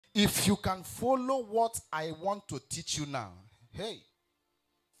If you can follow what I want to teach you now, hey,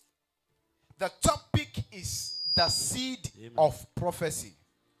 the topic is the seed of prophecy.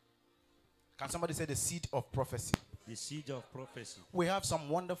 Can somebody say the seed of prophecy? The seed of prophecy. We have some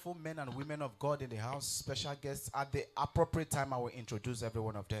wonderful men and women of God in the house, special guests. At the appropriate time, I will introduce every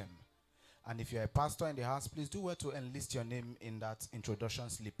one of them. And if you're a pastor in the house, please do well to enlist your name in that introduction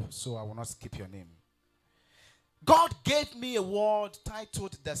slip, so I will not skip your name. God gave me a word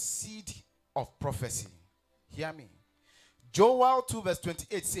titled the seed of prophecy. Hear me. Joel 2 verse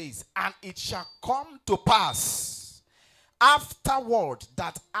 28 says, and it shall come to pass afterward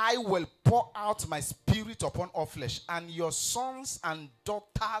that I will pour out my spirit upon all flesh, and your sons and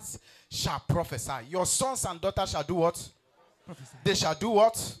daughters shall prophesy. Your sons and daughters shall do what? Prophesy. They shall do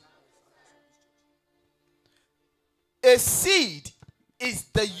what? A seed is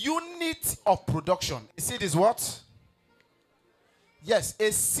the unit of production. A seed is what? Yes,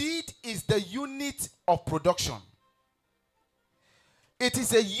 a seed is the unit of production. It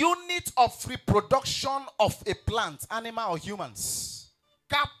is a unit of reproduction of a plant, animal, or humans,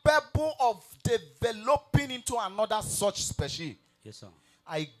 capable of developing into another such species. Yes, sir.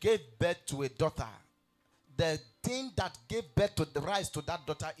 I gave birth to a daughter. The thing that gave birth to the rise to that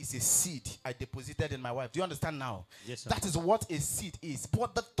daughter is a seed I deposited in my wife. Do you understand now? Yes, sir. That is what a seed is.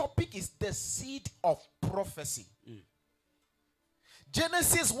 But the topic is the seed of prophecy.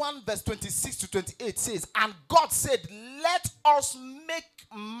 Genesis 1 verse 26 to 28 says, and God said, let us make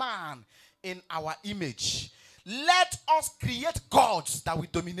man in our image. Let us create gods that will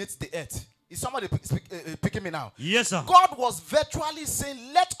dominate the earth. Is somebody picking me now? Yes, sir. God was virtually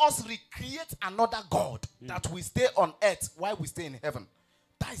saying, let us recreate another God that will stay on earth while we stay in heaven.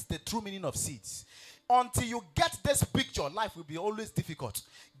 That is the true meaning of seeds. Until you get this picture, life will be always difficult.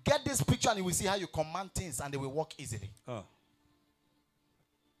 Get this picture and you will see how you command things and they will work easily.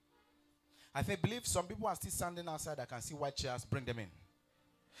 I believe some people are still standing outside. I can see white chairs. Bring them in.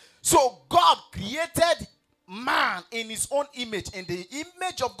 So God created man in his own image. In the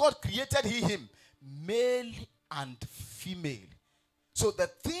image of God created he him, male and female. So the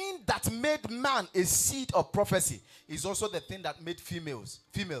thing that made man a seed of prophecy is also the thing that made female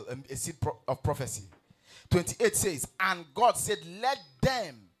a seed of prophecy. 28 says, and God said, let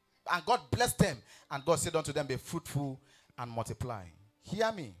them, and God blessed them, and God said unto them, be fruitful and multiply.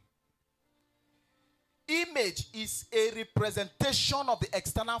 Hear me. Image is a representation of the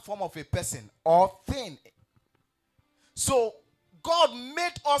external form of a person or thing. So God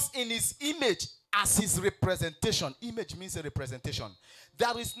made us in his image as his representation. Image means a representation.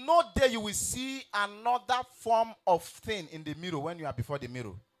 There is no day you will see another form of thing in the mirror when you are before the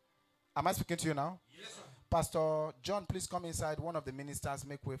mirror. Am I speaking to you now? Yes, sir. Pastor John, please come inside. One of the ministers,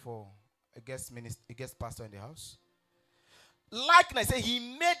 make way for a guest pastor in the house. Likeness. He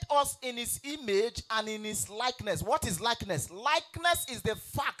made us in his image and in his likeness. What is likeness? Likeness is the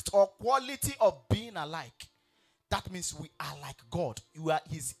fact or quality of being alike. That means we are like God. You are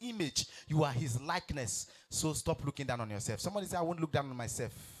his image. You are his likeness. So stop looking down on yourself. Somebody say, I won't look down on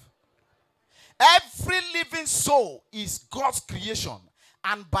myself. Every living soul is God's creation.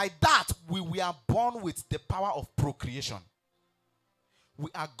 And by that, we are born with the power of procreation. We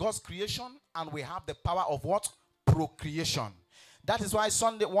are God's creation and we have the power of what? Procreation. That is why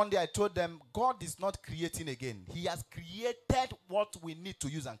one day I told them, God is not creating again. He has created what we need to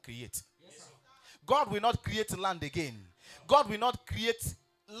use and create. Yes, God will not create land again. God will not create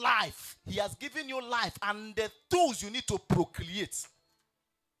life. He has given you life and the tools you need to procreate.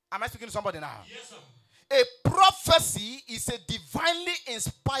 Am I speaking to somebody now? Yes, sir. A prophecy is a divinely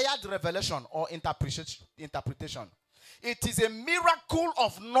inspired revelation or interpretation. It is a miracle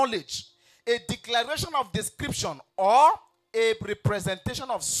of knowledge, a declaration of description, or a representation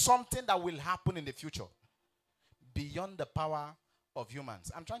of something that will happen in the future beyond the power of humans.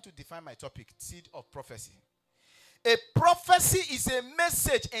 I'm trying to define my topic, seed of prophecy. A prophecy is a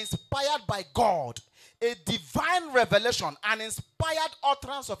message inspired by God, a divine revelation, an inspired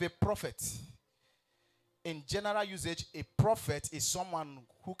utterance of a prophet. In general usage, a prophet is someone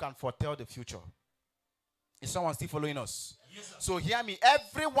who can foretell the future. Is someone still following us? Yes, sir. So hear me.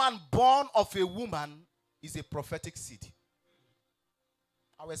 Everyone born of a woman is a prophetic seed.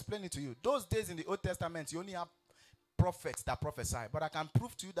 I will explain it to you. Those days in the Old Testament, you only have prophets that prophesy. But I can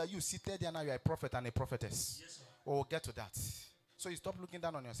prove to you that you seated there now, you are a prophet and a prophetess. Yes, sir. We'll get to that. So you stop looking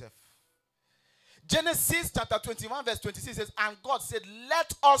down on yourself. Genesis chapter 21 verse 26 says, and God said,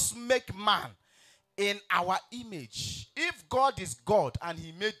 let us make man in our image. If God is God and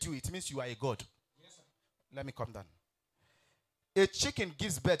he made you, it means you are a God. Yes, sir. Let me come down. A chicken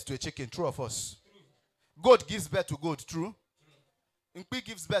gives birth to a chicken, true or false? True. Goat gives birth to goat, true? Nkpi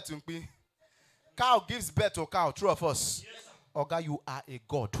gives birth to Nkpi. Cow gives birth to cow. True of us. Yes, Oga, you are a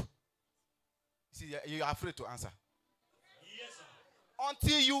god. See, you are afraid to answer. Yes, sir.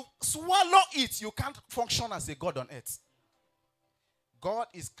 Until you swallow it, you can't function as a god on earth. God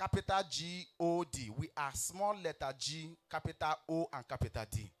is capital G-O-D. We are small letter G, capital O, and capital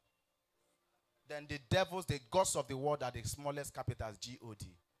D. Then the devils, the gods of the world, are the smallest capitals, G-O-D.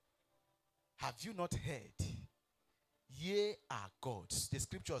 Have you not heard? Ye are gods. The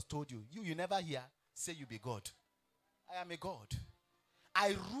scriptures told you. You never hear, say you be God. I am a God.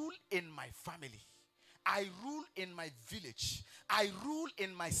 I rule in my family. I rule in my village. I rule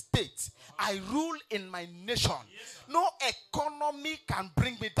in my state. I rule in my nation. No economy can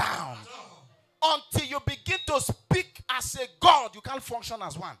bring me down. Until you begin to speak as a God, you can't function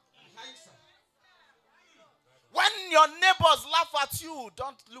as one. When your neighbors laugh at you,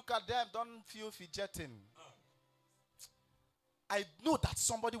 don't look at them. Don't feel fidgeting. I know that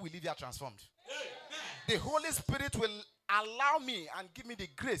somebody will leave here transformed. The Holy Spirit will allow me and give me the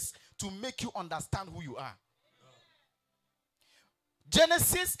grace to make you understand who you are.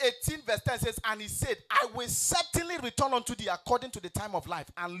 Genesis 18 verse 10 says, and he said, I will certainly return unto thee according to the time of life.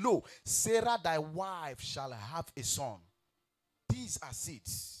 And lo, Sarah thy wife shall have a son. These are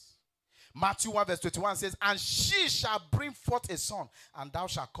seeds. Matthew 1 verse 21 says, and she shall bring forth a son, and thou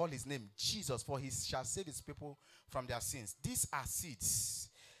shalt call his name Jesus, for he shall save his people from their sins. These are seeds.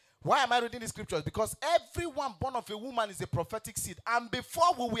 Why am I reading the scriptures? Because everyone born of a woman is a prophetic seed. And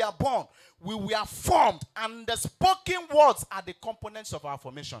before we were born, we were formed. And the spoken words are the components of our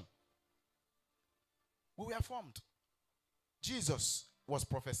formation. We were formed. Jesus was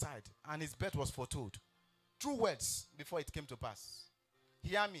prophesied, and his birth was foretold. True words before it came to pass.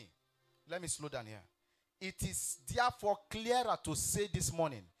 Hear me. Let me slow down here. It is therefore clearer to say this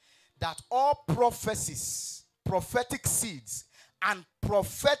morning that all prophecies, prophetic seeds, and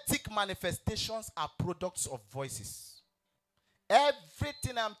prophetic manifestations are products of voices.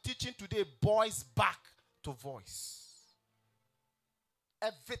 Everything I'm teaching today boils back to voice.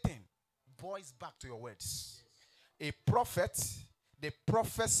 Everything boils back to your words. A prophet, the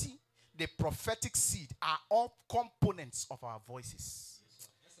prophecy, the prophetic seed are all components of our voices.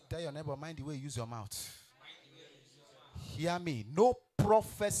 Tell your neighbor, mind the way you use your mouth. Hear me. No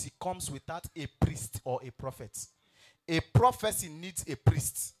prophecy comes without a priest or a prophet. A prophecy needs a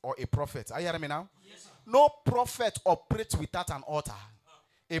priest or a prophet. Are you hearing me now? Yes, no prophet operates without an altar.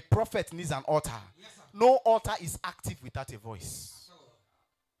 A prophet needs an altar. Yes, no altar is active without a voice.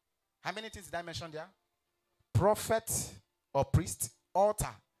 How many things did I mention there? Prophet or priest,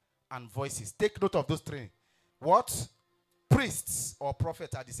 altar, and voices. Take note of those three. What? Priests or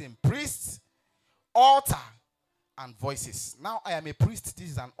prophets are the same. Priests, altar, and voices. Now I am a priest.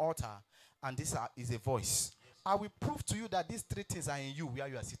 This is an altar, and this is a voice. I will prove to you that these three things are in you where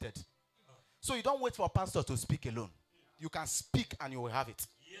you are seated. So you don't wait for a pastor to speak alone. You can speak and you will have it.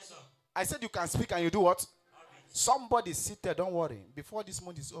 Yes, sir. I said you can speak and you do what? Somebody seated, don't worry. Before this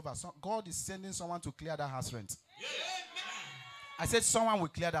month is over, God is sending someone to clear that house rent. Yes. I said someone will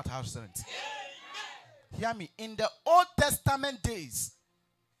clear that house rent. Yes. Hear me. In the Old Testament days,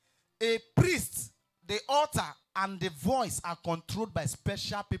 a priest, the altar, and the voice are controlled by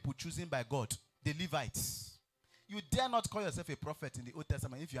special people chosen by God, the Levites. You dare not call yourself a prophet in the Old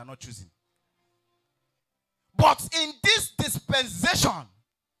Testament if you are not choosing. But in this dispensation,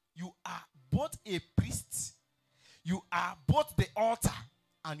 you are both a priest, you are both the altar,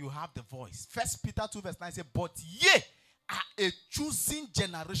 and you have the voice. 1 Peter 2 verse 9 says, but ye are a choosing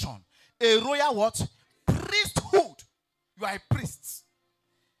generation, a royal what? Priesthood. You are a priest.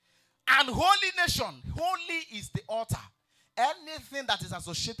 And holy nation. Holy is the altar. Anything that is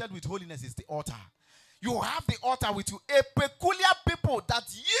associated with holiness is the altar. You have the altar with you. A peculiar people that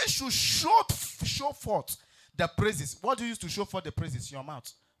ye should show forth the praises. What do you use to show forth the praises? Your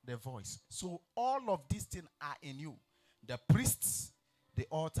mouth, the voice. So all of these things are in you. The priests, the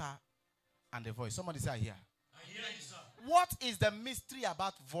altar, and the voice. Somebody say, I hear. I hear you, sir. What is the mystery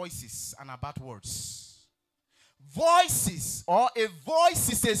about voices and about words? Voices, or a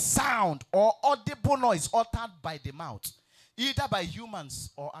voice is a sound or audible noise uttered by the mouth, either by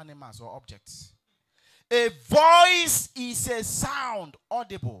humans or animals or objects. A voice is a sound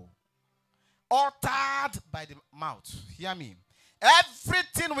audible, uttered by the mouth. Hear me.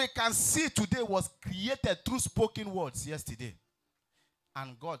 Everything we can see today was created through spoken words yesterday.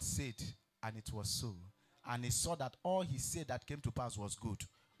 And God said, and it was so. And he saw that all he said that came to pass was good.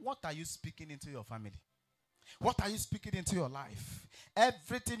 What are you speaking into your family? What are you speaking into your life?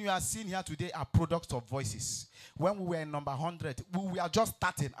 Everything you are seeing here today are products of voices. When we were in number 100, we were just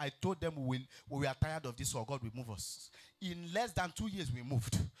starting. I told them we were tired of this, so God will move us. In less than 2 years, we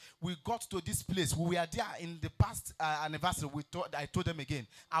moved. We got to this place. We were there in the past anniversary. I told them again,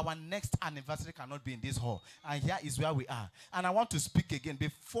 our next anniversary cannot be in this hall. And here is where we are. And I want to speak again.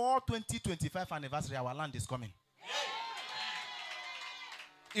 Before 2025 anniversary, our land is coming.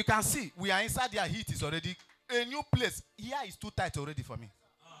 You can see, we are inside there. Heat is already a new place. Here is too tight already for me.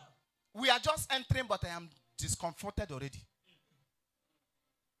 We are just entering, but I am discomforted already.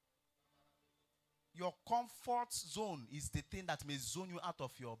 Your comfort zone is the thing that may zone you out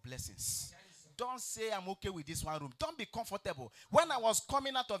of your blessings. Don't say, I'm okay with this one room. Don't be comfortable. When I was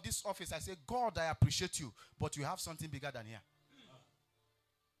coming out of this office, I said, God, I appreciate you, but you have something bigger than here.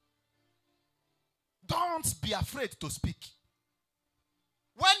 Don't be afraid to speak.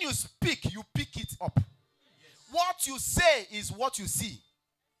 When you speak, you pick it up. What you say is what you see.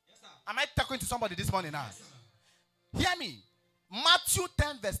 Am I talking to somebody this morning now? Hear me. Matthew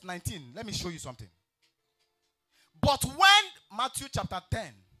 10 verse 19. Let me show you something. But when Matthew chapter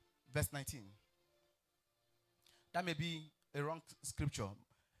 10 verse 19. That may be a wrong scripture.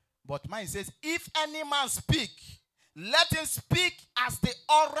 But mine says, if any man speak, let him speak as the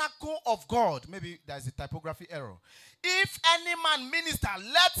oracle of God. Maybe there's a typography error. If any man minister,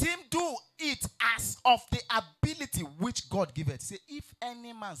 let him do it as of the ability which God giveth. Say, if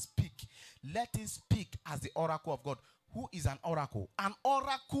any man speak, let him speak as the oracle of God. Who is an oracle? An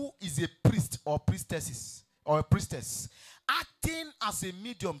oracle is a priest or priestess acting as a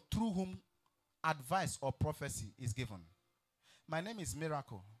medium through whom advice or prophecy is given. My name is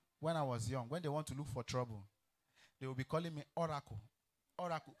Miracle. When I was young, when they want to look for trouble, they will be calling me Oracle.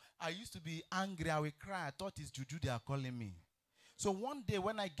 Oracle. I used to be angry. I will cry. I thought it's juju they are calling me. So one day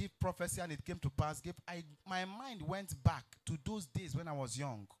when I gave prophecy and it came to pass, my mind went back to those days when I was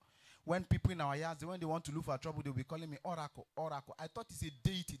young. When people in our yards, when they want to look for trouble, they will be calling me Oracle, Oracle. I thought it's a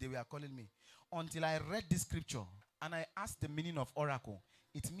deity they were calling me. Until I read this scripture and I asked the meaning of Oracle.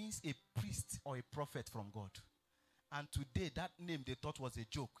 It means a priest or a prophet from God. And today, that name they thought was a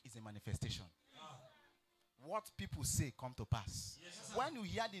joke is a manifestation. What people say come to pass. Yes, when you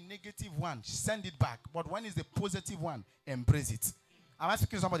hear the negative one, send it back. But when it's the positive one, embrace it. Am I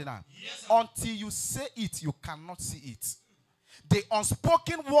speaking to somebody now? Yes, until you say it, you cannot see it. The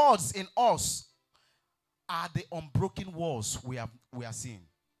unspoken words in us are the unbroken walls we are seeing.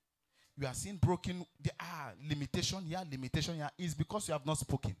 You are seeing broken, limitation here is because you have not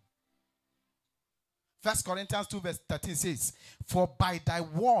spoken. 1 Corinthians 2 verse 13 says, for by thy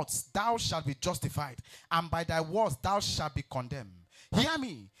words thou shalt be justified, and by thy words thou shalt be condemned. Hear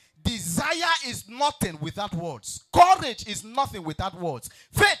me. Desire is nothing without words. Courage is nothing without words.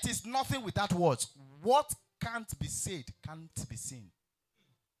 Faith is nothing without words. What can't be said can't be seen.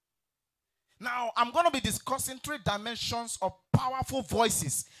 Now, I'm going to be discussing 3 dimensions of powerful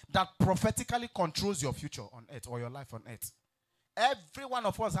voices that prophetically controls your future on earth or your life on earth. Every one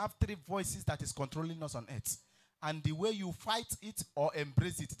of us have 3 voices that is controlling us on earth. And the way you fight it or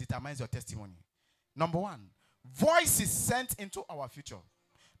embrace it determines your testimony. Number 1, voice is sent into our future.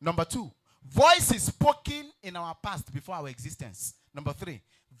 Number 2, voice is spoken in our past before our existence. Number 3,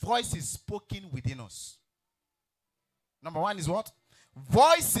 voice is spoken within us. Number 1 is what?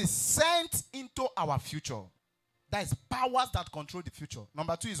 Voice is sent into our future. That is powers that control the future.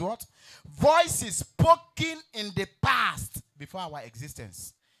 Number 2 is what? Voice is spoken in the past before our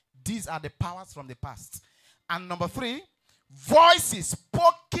existence. These are the powers from the past. And number 3, voice is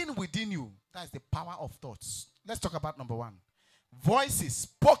spoken within you. That is the power of thoughts. Let's talk about number 1. Voice is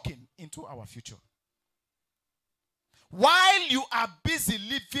spoken into our future. While you are busy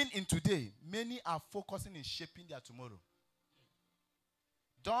living in today, many are focusing in shaping their tomorrow.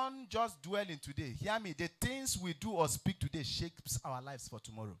 Don't just dwell in today. Hear me. The things we do or speak today shapes our lives for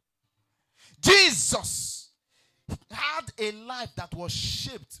tomorrow. Jesus had a life that was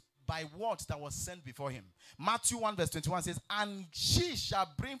shaped by words that was sent before him. Matthew 1 verse 21 says, and she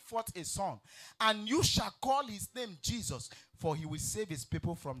shall bring forth a son, and you shall call his name Jesus, for he will save his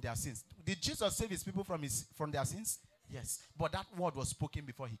people from their sins. Did Jesus save his people from their sins? Yes. But that word was spoken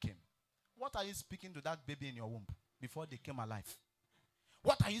before he came. What are you speaking to that baby in your womb before they came alive?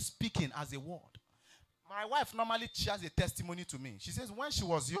 What are you speaking as a word? My wife normally shares a testimony to me. She says when she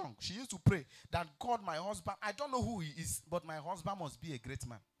was young, she used to pray that God, my husband, I don't know who he is, but my husband must be a great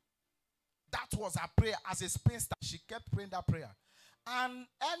man. That was her prayer as a spinster. She kept praying that prayer. And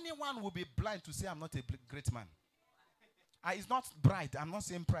anyone will be blind to say I'm not a great man. It's not pride. I'm not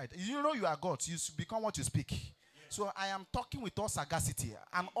saying pride. You know you are God. You become what you speak. So I am talking with all sagacity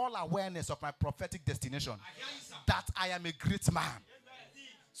and all awareness of my prophetic destination that I am a great man.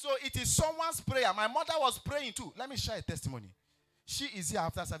 So it is someone's prayer. My mother was praying too. Let me share a testimony. She is here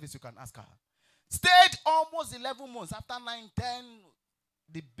after service. You can ask her. Stayed almost 11 months. After 9, 10,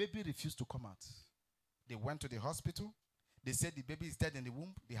 the baby refused to come out. They went to the hospital. They said the baby is dead in the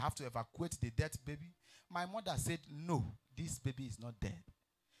womb. They have to evacuate the dead baby. My mother said, no, this baby is not dead.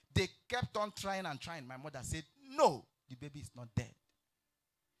 They kept on trying and trying. My mother said, no, the baby is not dead.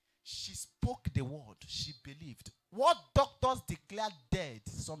 She spoke the word. She believed. What doctors declared dead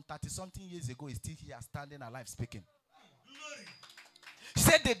some 30-something years ago is still here standing alive speaking. She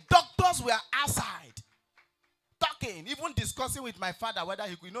said the doctors were outside talking, even discussing with my father whether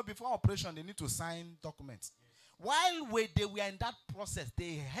he could, before operation they need to sign documents. While they were in that process,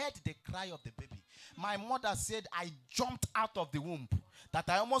 they heard the cry of the baby. My mother said, I jumped out of the womb, that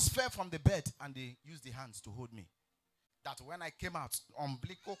I almost fell from the bed, and they used the hands to hold me. That when I came out,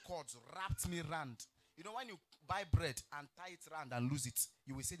 umbilical cords wrapped me round. When you buy bread and tie it round and lose it,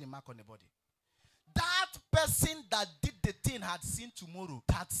 you will see the mark on the body. That person that did the thing had seen tomorrow,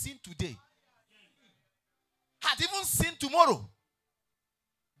 had seen today, had even seen tomorrow.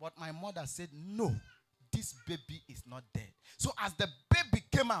 But my mother said, no, this baby is not dead. So as the baby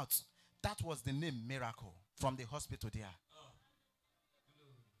came out, that was the name Miracle from the hospital there.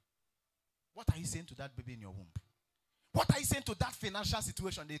 What are you saying to that baby in your womb? What are you saying to that financial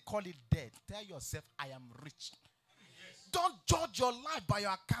situation? They call it dead. Tell yourself, I am rich. Don't judge your life by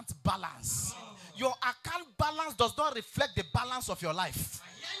your account balance. Your account balance does not reflect the balance of your life.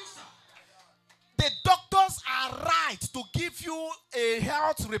 The doctors are right to give you a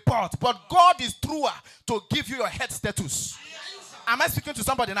health report, but God is truer to give you your health status. Am I speaking to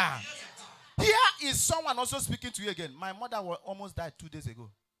somebody now? Here is someone also speaking to you again. My mother almost died 2 days ago.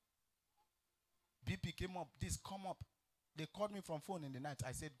 BP came up, this come up. They called me from phone in the night.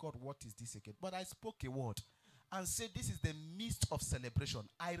 I said, God, what is this again? But I spoke a word and said, this is the midst of celebration.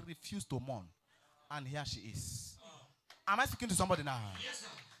 I refuse to mourn. And here she is. Am I speaking to somebody now? Yes, sir.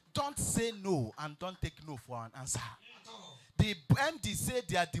 Don't say no and don't take no for an answer. The MD said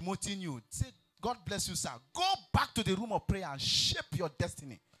they are demoting you. Say, God bless you, sir. Go back to the room of prayer and shape your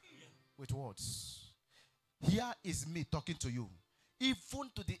destiny with words. Here is me talking to you. Even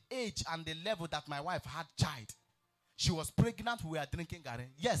to the age and the level that my wife had child. She was pregnant, we were drinking garri.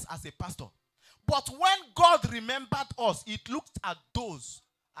 Yes, as a pastor. But when God remembered us, it looked at those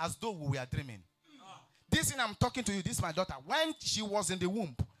as though we were dreaming. This thing I'm talking to you, this is my daughter. When she was in the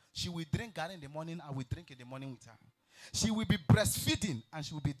womb, she will drink garri in the morning, I will drink in the morning with her. She will be breastfeeding and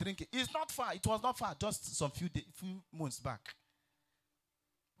she will be drinking. It's not far. It was not far, just some few months back.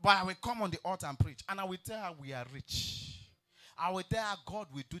 But I will come on the altar and preach. And I will tell her we are rich. I will tell her God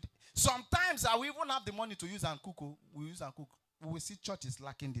will do it. Sometimes I will even have the money to use and cook. We use and cook. We will see church is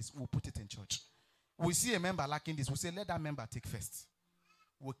lacking this. We'll put it in church. We see a member lacking this. We'll say, let that member take first.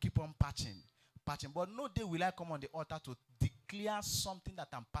 We'll keep on patching. But no day will I come on the altar to declare something that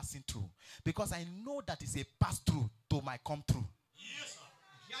I'm passing through. Because I know that it's a pass-through to my come-through. Yes, sir.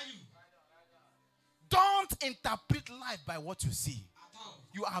 Hear you. Don't interpret life by what you see.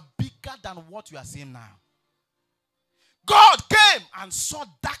 You are bigger than what you are seeing now. God came and saw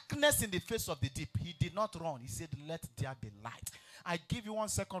darkness in the face of the deep. He did not run. He said, let there be light. I give you 1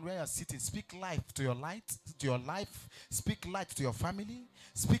 second where you're sitting. Speak life to your light, to your life. Speak light to your family.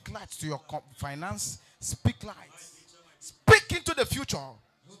 Speak light to your finance. Speak light. Speak into the future.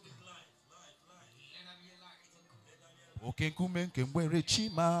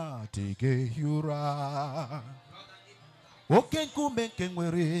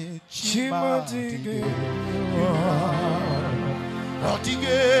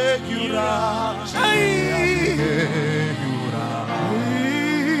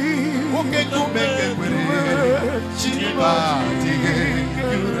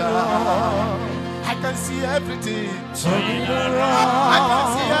 I can see everything. I can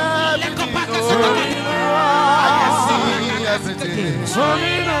see everything. I can see everything. I can see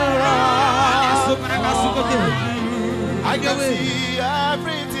everything. I can see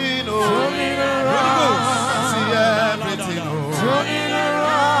everything.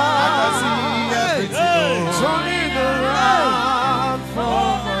 I can see everything. Turning around for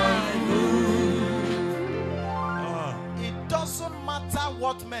my good. It doesn't matter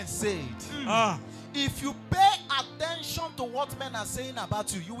what men said. If you pay attention to what men are saying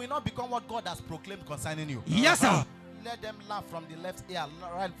about you, you will not become what God has proclaimed concerning you. Yes, sir. Let them laugh from the left ear,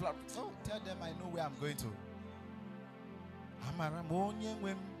 right. So tell them I know where I'm going to.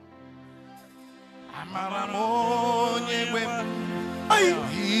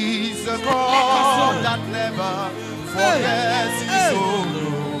 He's a God that never forgets his own.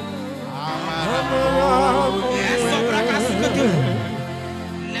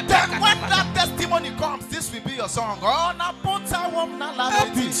 Then when that testimony comes, this will be your song. Oh, na puta wom na la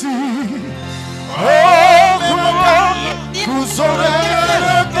piti.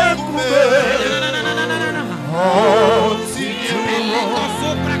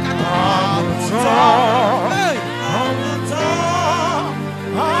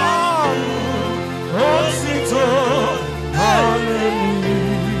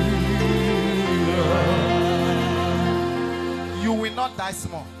 You will not die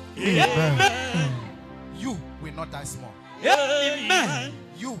small. Amen. You will not die small. Amen.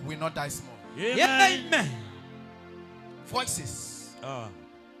 You will not die small. Amen. Voices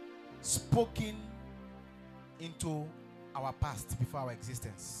spoken into our past before our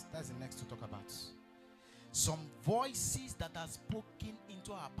existence. That's the next to talk about. Some voices that are spoken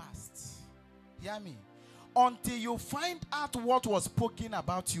into our past. Hear me. Until you find out what was spoken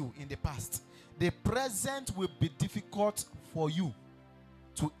about you in the past, the present will be difficult for you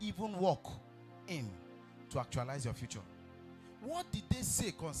to even walk in to actualize your future. What did they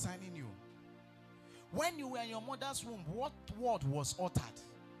say concerning you? When you were in your mother's womb, what word was uttered?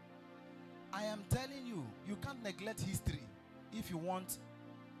 I am telling you, you can't neglect history if you want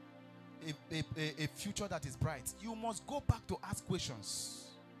a future that is bright. You must go back to ask questions.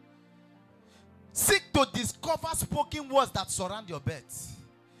 Seek to discover spoken words that surround your bed.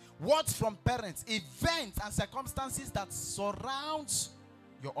 Words from parents, events, and circumstances that surround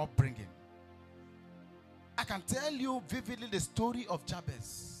your upbringing. I can tell you vividly the story of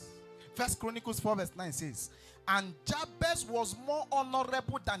Jabez. 1 Chronicles 4 verse 9 says, and Jabez was more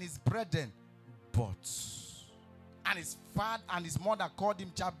honorable than his brethren, and his father and his mother called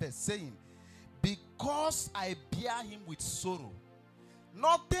him Jabez, saying, because I bear him with sorrow.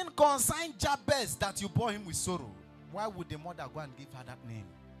 Nothing concerns Jabez that you bore him with sorrow. Why would the mother go and give her that name?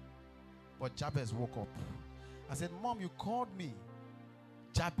 But Jabez woke up. I said, Mom, you called me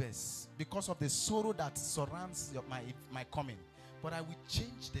Jabez because of the sorrow that surrounds my coming. But I will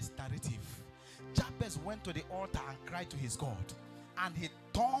change this narrative. Jabez went to the altar and cried to his God. And he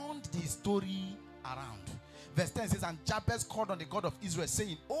turned the story around. Verse 10 says, and Jabez called on the God of Israel,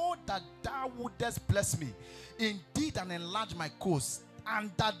 saying, oh, that thou wouldest bless me indeed and enlarge my coast,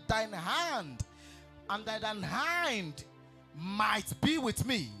 and that thine hand might be with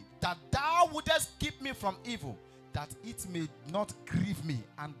me, that thou wouldest keep me from evil, that it may not grieve me.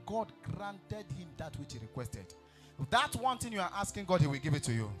 And God granted him that which he requested. That one thing you are asking God, he will give it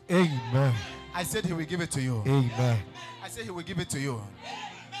to you. Amen. I said he will give it to you. Amen. I said he will give it to you.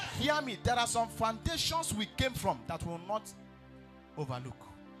 Hear me. There are some foundations we came from that will not overlook.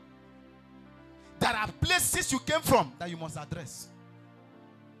 There are places you came from that you must address.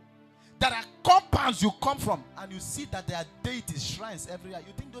 There are compounds you come from and you see that there are deities, shrines everywhere.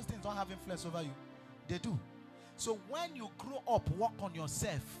 You think those things don't have influence over you? They do. So when you grow up, work on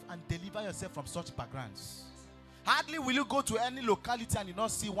yourself and deliver yourself from such backgrounds. Hardly will you go to any locality and you not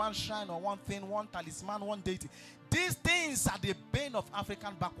see one shrine or one thing, one talisman, one deity. These things are the bane of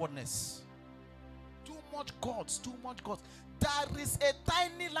African backwardness. Too much gods, too much gods. There is a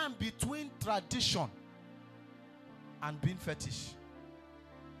tiny line between tradition and being fetish.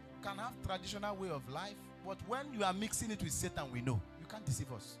 You can have traditional way of life, but when you are mixing it with Satan, we know. You can't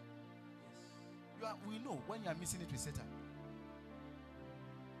deceive us. We know when you are mixing it with Satan.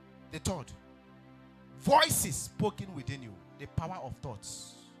 The third, voices spoken within you, the power of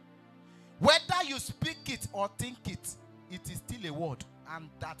thoughts. Whether you speak it or think it, it is still a word, and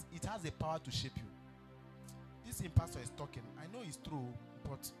that it has the power to shape you. This pastor is talking. I know it's true,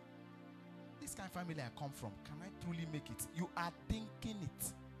 but this kind of family I come from, can I truly make it? You are thinking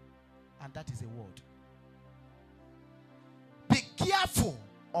it, and that is a word. Be careful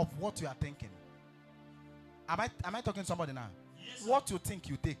of what you are thinking. Am I talking to somebody now? Yes, what you think,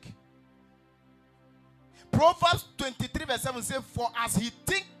 you take. Proverbs 23 verse 7 says, for as he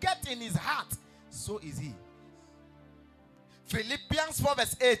thinketh in his heart, so is he. Philippians 4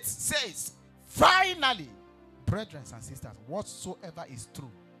 verse 8 says, finally, brethren and sisters, whatsoever is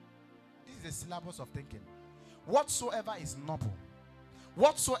true. This is the syllabus of thinking. Whatsoever is noble,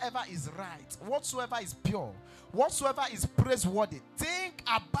 whatsoever is right, whatsoever is pure, whatsoever is praiseworthy, think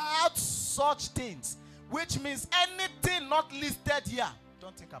about such things. Which means anything not listed here,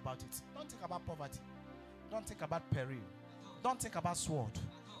 don't think about it. Don't think about poverty. Don't think about peril. Don't think about sword.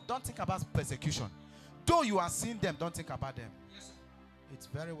 Don't think about persecution. Though you are seeing them, don't think about them. It's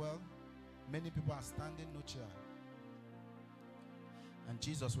very well. Many people are standing, no chair. And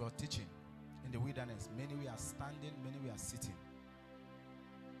Jesus was teaching. in the wilderness. Many we are standing, many we are sitting.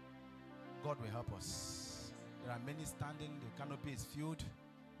 God will help us. There are many standing, the canopy is filled.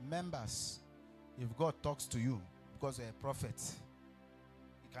 Members, if God talks to you, because you're a prophet,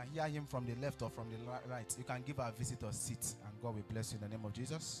 you can hear him from the left or from the right. You can give our visitor a seat, and God will bless you in the name of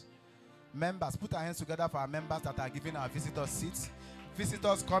Jesus. Members, put our hands together for our members that are giving our visitors seats.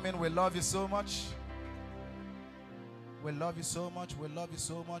 Visitors coming, we love you so much. We love you so much. We love you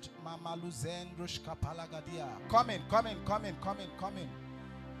so much. Mama Luzendrush Kapalagadia. Come in.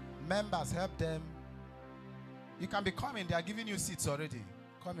 Members, help them. You can be coming. They are giving you seats already.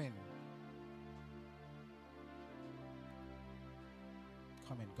 Come in.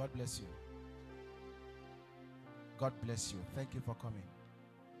 Come in. God bless you. God bless you. Thank you for coming.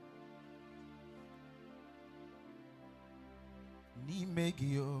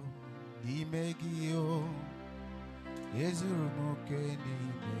 Nimegio. Ezurumuke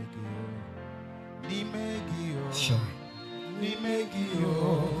Nimegio. Sure.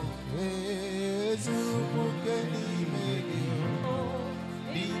 Nimegio. Ezurumuke Nimegio.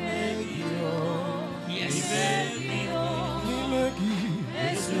 Yes.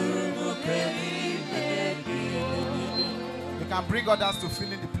 You can bring others to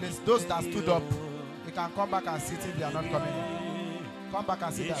fill in the place. Those that stood up, you can come back and sit if they are not coming. Come back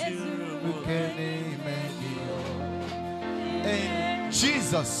and sit down. In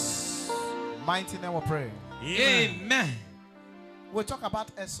Jesus' mighty name we pray. Amen. We'll talk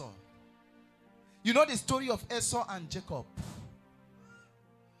about Esau. You know the story of Esau and Jacob.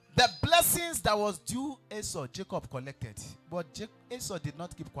 The blessings that was due Esau, Jacob collected. But Esau did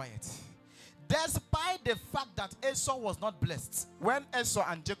not keep quiet. Despite the fact that Esau was not blessed, when Esau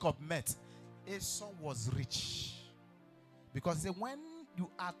and Jacob met, Esau was rich. Because when you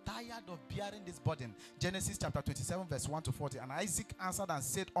are tired of bearing this burden, Genesis chapter 27 verse 1 to 40, and Isaac answered and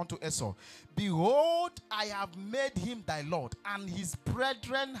said unto Esau, Behold, I have made him thy Lord, and his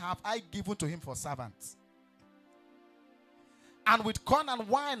brethren have I given to him for servants. And with corn and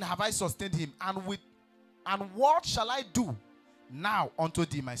wine have I sustained him, and what shall I do now unto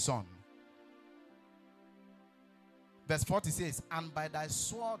thee, my son? Verse 40 says, And by thy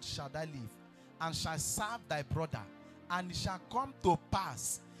sword shalt thou live, and shalt serve thy brother. And it shall come to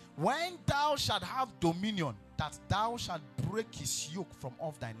pass, when thou shalt have dominion, that thou shalt break his yoke from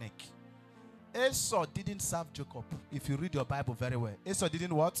off thy neck. Esau didn't serve Jacob. If you read your Bible very well, Esau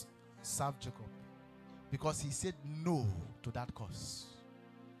didn't what? Serve Jacob. Because he said no to that cause.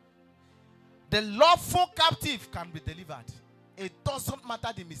 The lawful captive can be delivered. It doesn't matter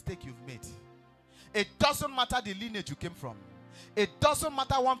the mistake you've made. It doesn't matter the lineage you came from. It doesn't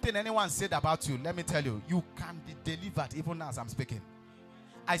matter one thing anyone said about you. Let me tell you, you can be delivered even as I'm speaking.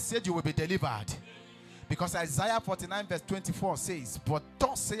 I said you will be delivered. Because Isaiah 49 verse 24 says, But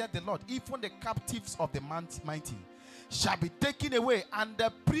thus saith the Lord, even the captives of the mighty shall be taken away, and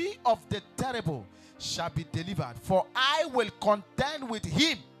the prey of the terrible shall be delivered. For I will contend with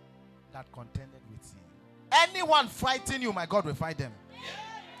him that contended with thee. Anyone fighting you, my God will fight them.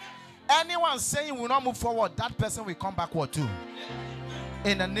 Anyone saying will not move forward, that person will come backward too.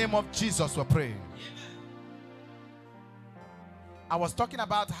 In the name of Jesus we pray. I was talking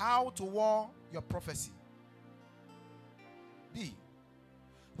about how to war your prophecy. B.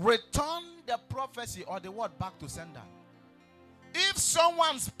 Return the prophecy or the word back to sender. If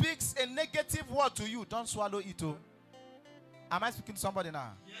someone speaks a negative word to you, don't swallow it. Am I speaking to somebody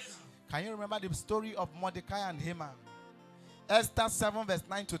now? Yes. Can you remember the story of Mordecai and Haman? Esther 7 verse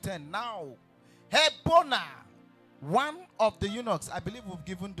 9 to 10. Now, Hebona, one of the eunuchs, I believe we've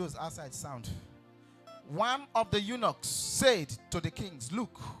given those outside sound. One of the eunuchs said to the kings,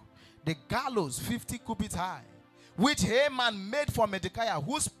 Look, the gallows 50 cubits high, which Haman made for Mordecai,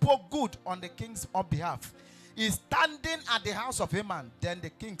 who spoke good on the king's behalf, is standing at the house of Haman. Then the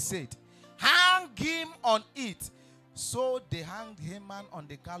king said, Hang him on it. So they hanged Haman on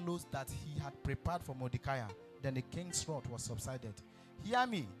the gallows that he had prepared for Mordecai. Then the king's wrath was subsided. Hear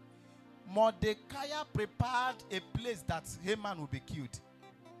me. Mordecai prepared a place that Haman would be killed.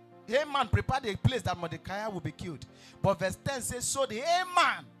 Haman prepared a place that Mordecai would be killed. But verse 10 says, So the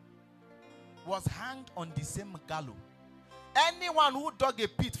Haman was hanged on the same gallows. Anyone who dug a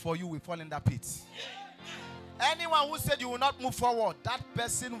pit for you will fall in that pit. Anyone who said you will not move forward, that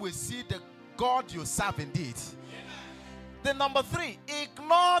person will see the God you serve indeed. The number 3,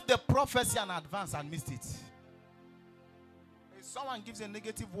 ignore the prophecy and advance and miss it. If someone gives a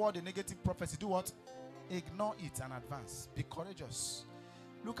negative word, a negative prophecy, do what? Ignore it and advance. Be courageous.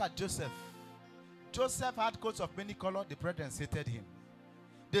 Look at Joseph. Joseph had coats of many colors. The brethren hated him.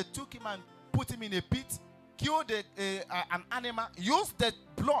 They took him and put him in a pit, killed an animal, used the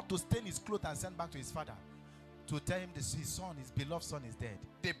blood to stain his clothes and send back to his father to tell him his son, his beloved son, is dead.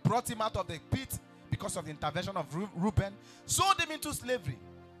 They brought him out of the pit because of the intervention of Reuben, sold him into slavery.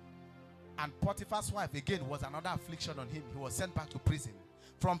 And Potiphar's wife, again, was another affliction on him. He was sent back to prison.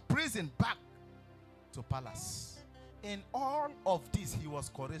 From prison back to palace. In all of this, he was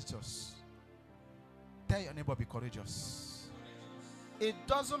courageous. Tell your neighbor, be courageous. It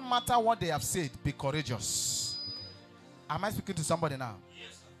doesn't matter what they have said, be courageous. Am I speaking to somebody now?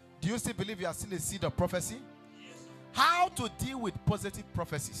 Yes, sir. Do you still believe you are still a seed of prophecy? Yes, sir. How to deal with positive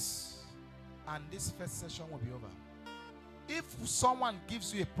prophecies. And this first session will be over. If someone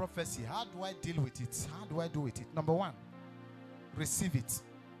gives you a prophecy, how do I deal with it? How do I do with it? Number one, receive it.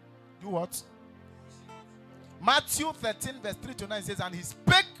 Do what? Matthew 13 verse 3 to 9 says, and he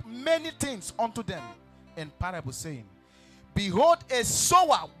spake many things unto them in parables, saying, behold, a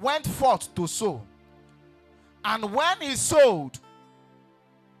sower went forth to sow. And when he sowed,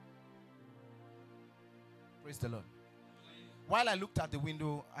 praise the Lord. While I looked at the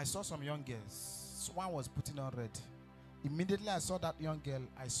window, I saw some young girls. One was putting on red. Immediately I saw that young girl,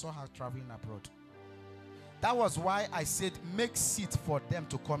 I saw her traveling abroad. That was why I said, make seat for them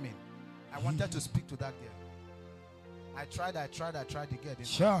to come in. I wanted to speak to that girl. I tried the girl.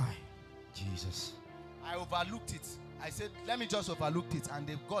 Shy. Jesus. I overlooked it. I said, let me just overlook it. And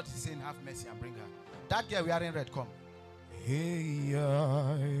God is saying, have mercy and bring her. That girl wearing red, come. Hey,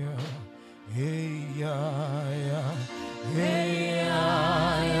 yeah, yeah. Hey, yeah, yeah. Hey,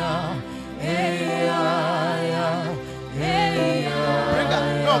 yeah, yeah. Hey, yeah, yeah. Hey, yeah. Bring her.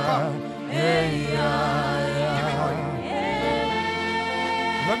 No, come. Hey, yeah, yeah. Give me her.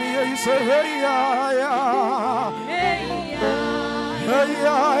 Let me hear you say, hey, yeah, yeah. Hey,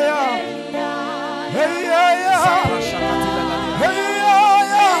 yeah, yeah. Hey, yeah, yeah. Hey,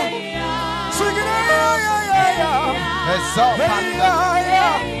 yeah, yeah. Sing it, yeah, yeah, yeah. Hey, yeah,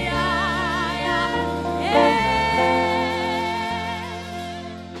 yeah.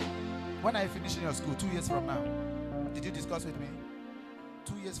 When are you finishing your school? 2 years from now. Did you discuss with me?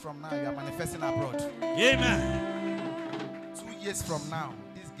 2 years from now, you are manifesting abroad. Amen. 2 years from now,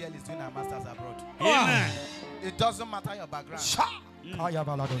 this girl is doing her master's abroad. Amen. It doesn't matter your background. The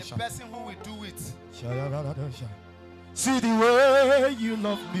person who will do it, see the way you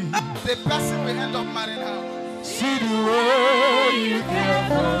love me. the person will end up marrying her. See the way you care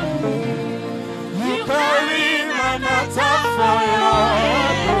for me. You carry my matter for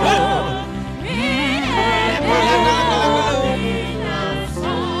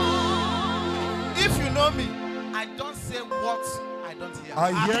If you know me, I don't say what I don't hear. I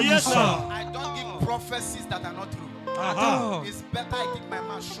hear you, Yes, sir. sir. I don't give prophecies that are not true. Uh-huh. It's better I keep my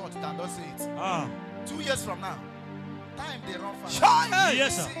mouth shut than don't say it. 2 years from now, time they run fast. Hey,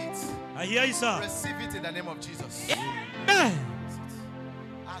 yes, sir. See it. I hear you, sir. Receive it in the name of Jesus. Amen.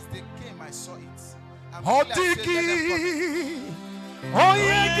 As they came, I saw it. And Oh, quickly I said, "Let them come in." Tiki. Oh,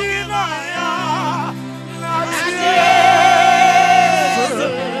 yeah,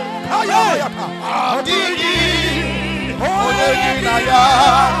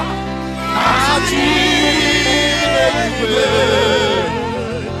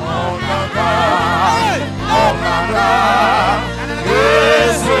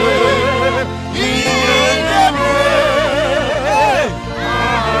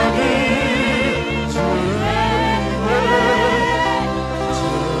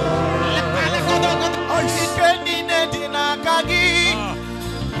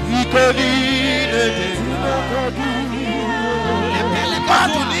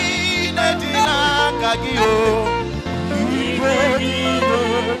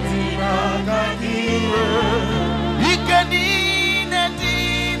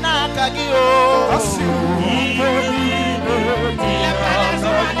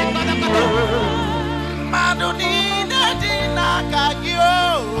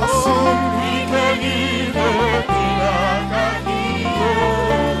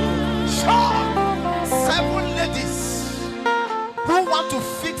 Seven ladies who want to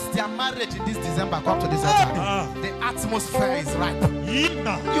fix their marriage in this December, come to this altar. The atmosphere is right.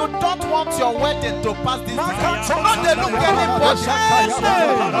 You don't want your wedding to pass this December. Not they look anybody.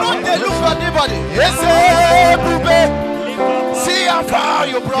 Not they look anybody. Yes, see how far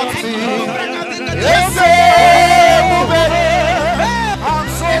you brought me. Yes, I'm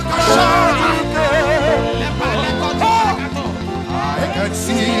so I can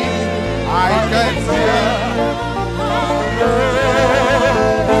see, I can hear.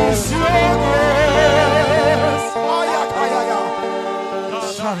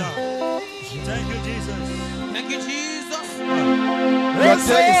 Thank you, Jesus. Your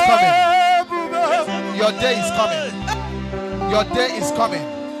day is coming. Your day is coming. Your day is coming.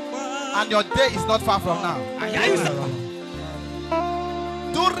 And your day is not far from now.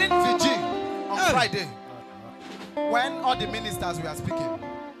 During vigil on Friday, when all the ministers were speaking,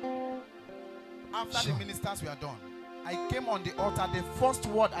 after the ministers were done, I came on the altar. The first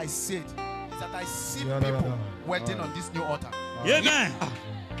word I said is that I see people waiting on this new altar. Amen.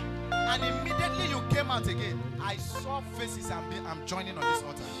 And immediately you came out again. I saw faces and I'm joining on this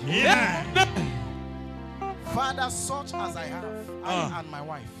altar. Amen. Father, such as I have, I and my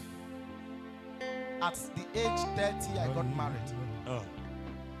wife, at the age 30, I got married.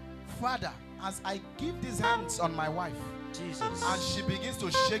 Father, as I give these hands on my wife, Jesus, and she begins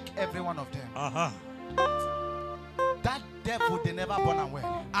to shake every one of them, that devil, they never born and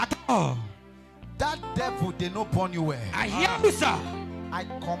well. At all. That devil, they no born you well. I hear you, sir. I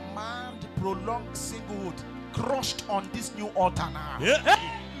command prolonged singlehood crushed on this new altar now.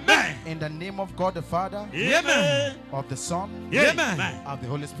 Amen. In the name of God the Father, Amen. of the Son, Amen. of the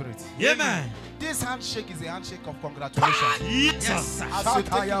Holy Spirit. Amen. This handshake is a handshake of congratulations. Yes, sir. As you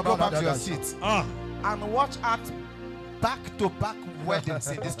take it, go back to your seat and watch at back-to-back weddings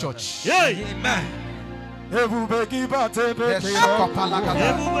in this church. Amen.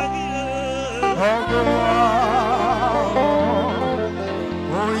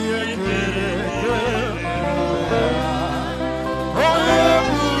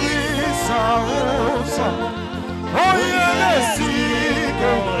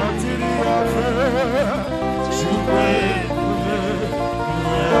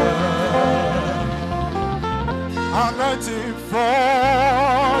 Anointing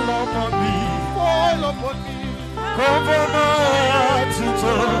fall upon me, cover my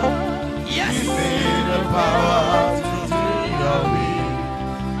attitude. Yes, give me the power to do your will.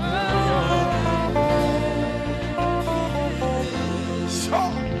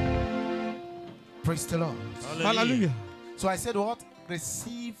 Praise the Lord. Hallelujah. So I said what?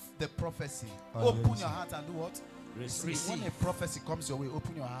 Receive the prophecy. Open your heart and do what? Receive. When a prophecy comes your way,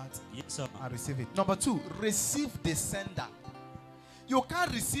 open your heart and receive it. Number 2, receive the sender. You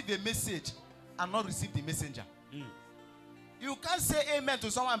can't receive a message and not receive the messenger. You can't say amen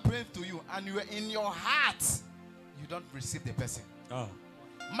to someone praying to you and you are in your heart, you don't receive the person.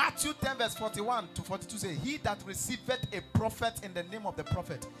 Matthew 10 verse 41 to 42 says, he that receiveth a prophet in the name of the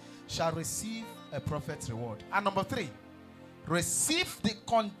prophet shall receive a prophet's reward. And number 3, receive the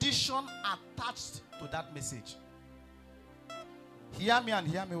condition attached to that message. Hear me and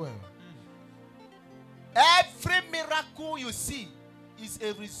hear me well. Every miracle you see is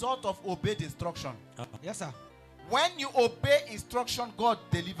a result of obeyed instruction. Yes, sir. When you obey instruction, God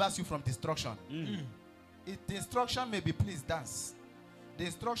delivers you from destruction. The instruction may be please dance. The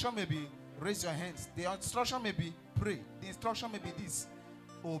instruction may be raise your hands. The instruction may be pray. The instruction may be this.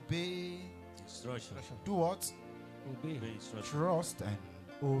 Obey Instruction. Do what? Obey. Trust and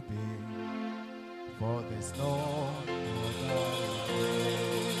obey. For there's no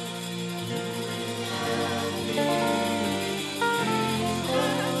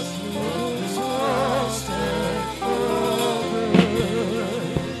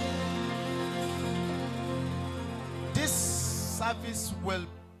This service will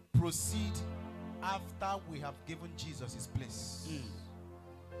proceed after we have given Jesus his place.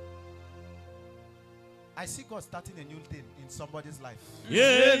 I see God starting a new thing in somebody's life.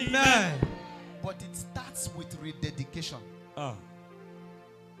 Amen. But it starts with rededication.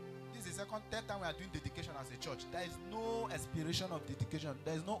 This is the third time we are doing dedication as a church. There is no expiration of dedication.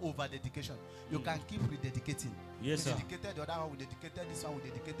 There is no over dedication. You can keep rededicating. Yes, sir. We dedicated the other one, we dedicated this one, we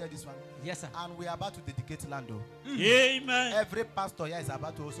dedicated this one. Yes, sir. And we are about to dedicate Lando. Amen. Every pastor here is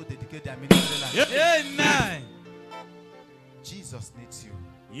about to also dedicate their ministry land. Amen. Jesus needs you.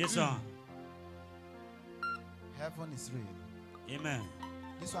 Yes, sir. Heaven is real. Amen.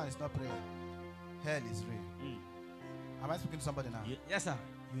 This one is not prayer. Hell is real. Am I speaking to somebody now? Yes, sir.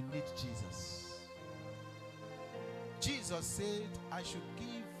 You need Jesus. Jesus said, I should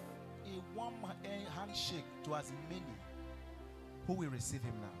give a warm handshake to as many who will receive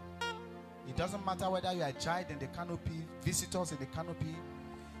him now. It doesn't matter whether you are a child in the canopy, visitors in the canopy.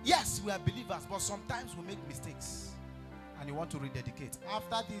 Yes, we are believers, but sometimes we make mistakes and you want to rededicate.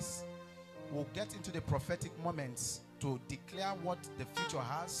 After this, we'll get into the prophetic moments to declare what the future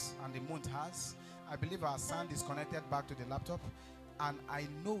has and the month has. I believe our sound is connected back to the laptop, and I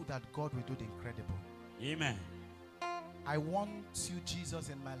know that God will do the incredible. Amen. I want you, Jesus,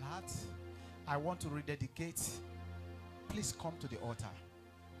 in my heart. I want to rededicate. Please come to the altar.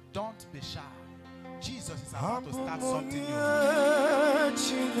 Don't be shy. Jesus is about to start something new.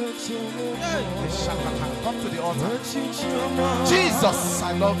 Come to the altar. Jesus,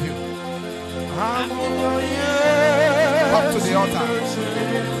 I love you. Come to the altar.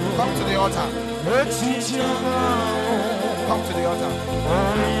 Come to the altar. Come to the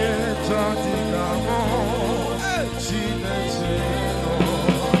altar.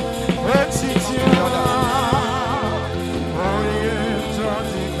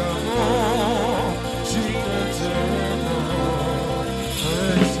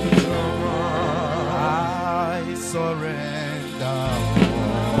 I surrender.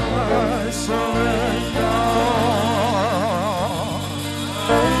 I surrender.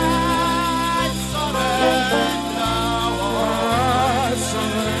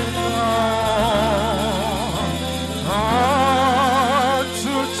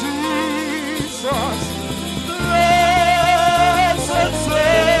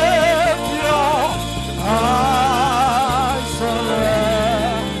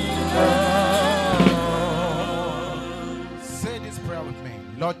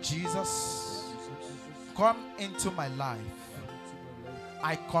 Lord Jesus, come into my life.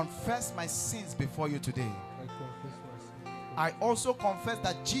 I confess my sins before you today. I also confess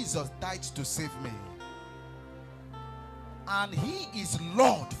that Jesus died to save me. And he is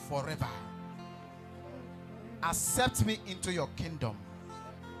Lord forever. Accept me into your kingdom.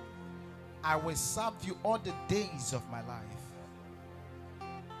 I will serve you all the days of my life.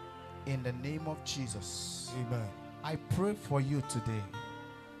 In the name of Jesus. Amen. I pray for you today.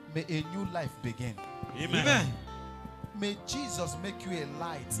 May a new life begin. Amen. May Jesus make you a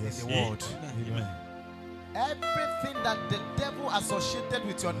light in the Amen. world. Amen. Everything that the devil associated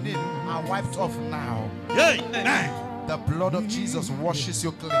with your name are wiped off now. Amen. The blood of Jesus washes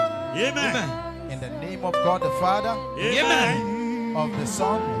you clean. Amen. In the name of God the Father, Amen. of the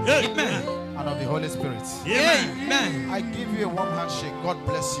Son, Amen. and of the Holy Spirit. Amen. I give you a warm handshake. God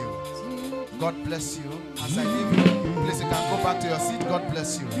bless you. God bless you. As I leave you, please you can go back to your seat. God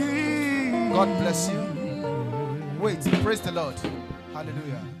bless you. God bless you. Wait, praise the Lord.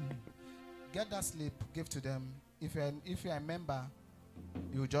 Hallelujah. Get that slip, give to them. If you're a member,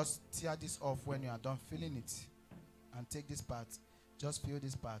 you just tear this off when you are done filling it. And take this part. Just fill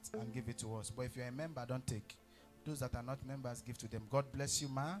this part and give it to us. But if you're a member, don't take. Those that are not members, give to them. God bless you,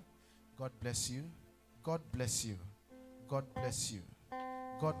 ma. God bless you. God bless you. God bless you.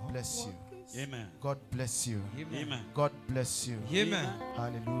 God bless you. Amen. God bless you. Amen. God bless you. Amen.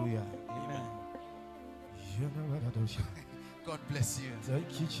 Hallelujah. Amen. God bless you.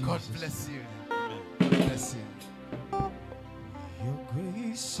 Thank you, Jesus. God bless you. Amen. God bless you. Your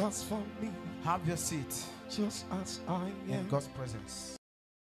grace has found me Have your seat just as I in am. God's presence.